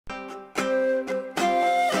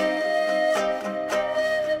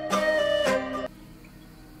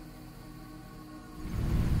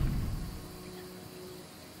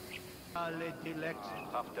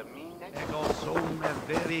Ego sum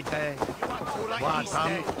verite,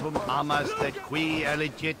 quatantum amaste qui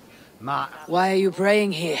elegit, ma... Why are you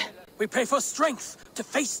praying here? We pray for strength to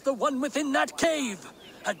face the one within that cave.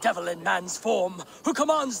 A devil in man's form, who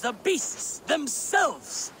commands the beasts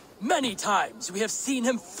themselves. Many times we have seen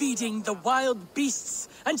him feeding the wild beasts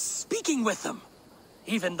and speaking with them.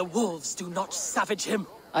 Even the wolves do not savage him.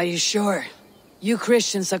 Are you sure? You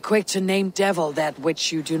Christians are quick to name devil that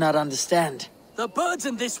which you do not understand. The birds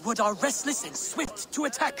in this wood are restless and swift to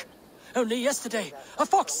attack. Only yesterday, a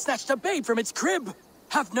fox snatched a babe from its crib.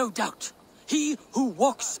 Have no doubt, he who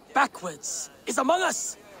walks backwards is among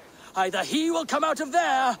us. Either he will come out of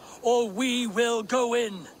there, or we will go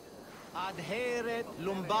in. Adheret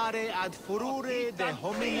lumbare ad furore de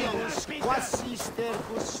hominibus quasi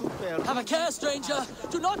stercus super... Have a care, stranger.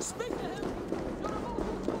 Do not speak to him.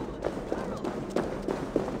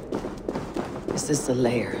 Is this the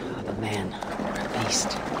lair of a man or a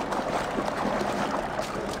beast?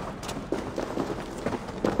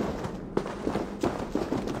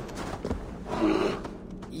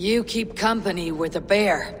 You keep company with the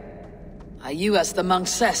bear. Are you as the monk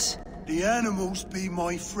says? The animals be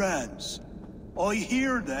my friends. I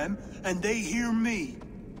hear them, and they hear me.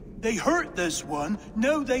 They hurt this one,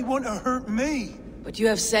 now they want to hurt me. But you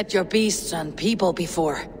have set your beasts on people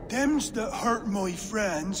before. Thems that hurt my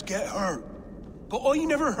friends get hurt. But I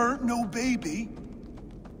never hurt no baby.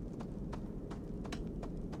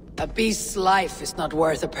 A beast's life is not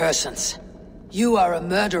worth a person's. You are a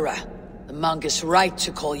murderer. The monk is right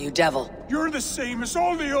to call you devil. You're the same as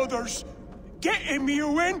all the others. Get him, you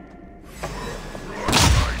win.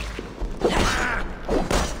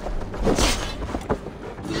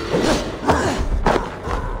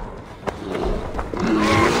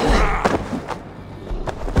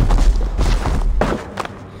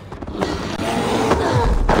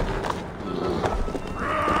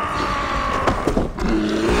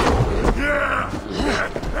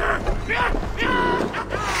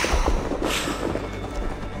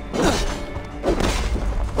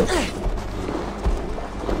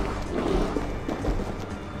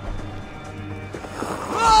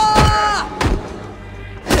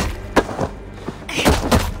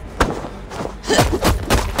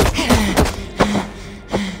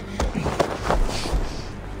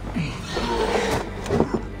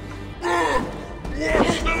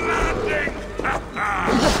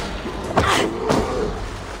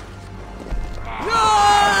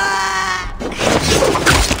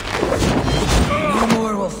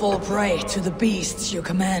 Prey to the beasts you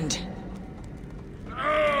command.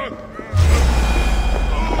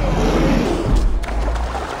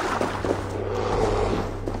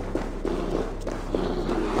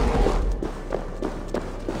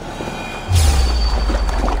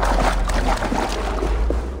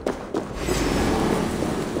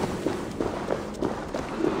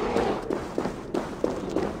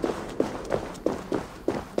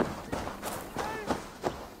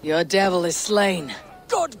 Your devil is slain.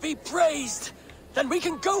 God be praised! Then we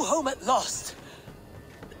can go home at last.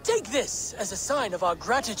 Take this as a sign of our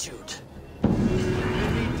gratitude.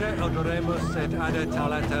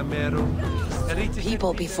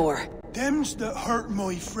 People before. Thems that hurt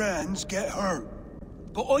my friends get hurt.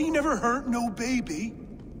 But I never hurt no baby.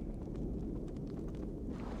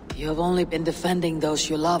 You have only been defending those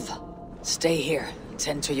you love. Stay here and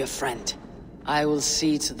tend to your friend. I will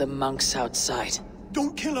see to the monks outside.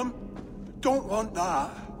 Don't kill him. Don't want that.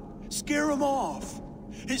 Scare them off.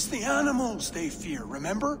 It's the animals they fear,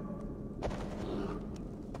 remember?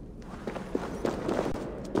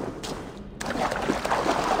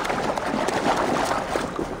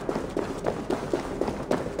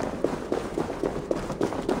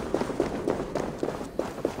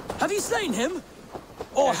 Have you slain him?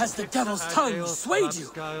 Or has the devil's tongue swayed you?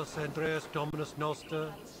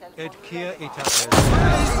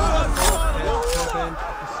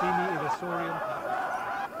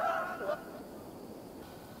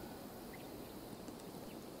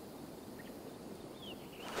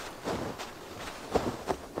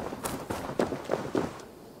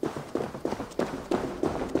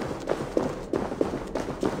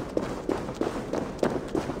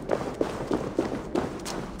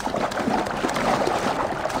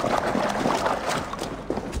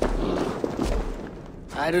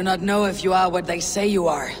 I do not know if you are what they say you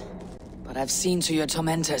are, but I've seen to your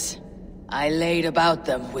tormentors. I laid about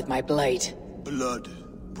them with my blade. Blood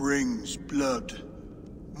brings blood.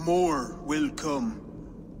 More will come.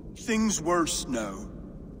 Things worse now.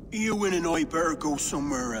 Eowyn and I better go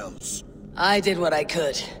somewhere else. I did what I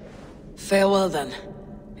could. Farewell then,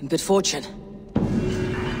 and good fortune.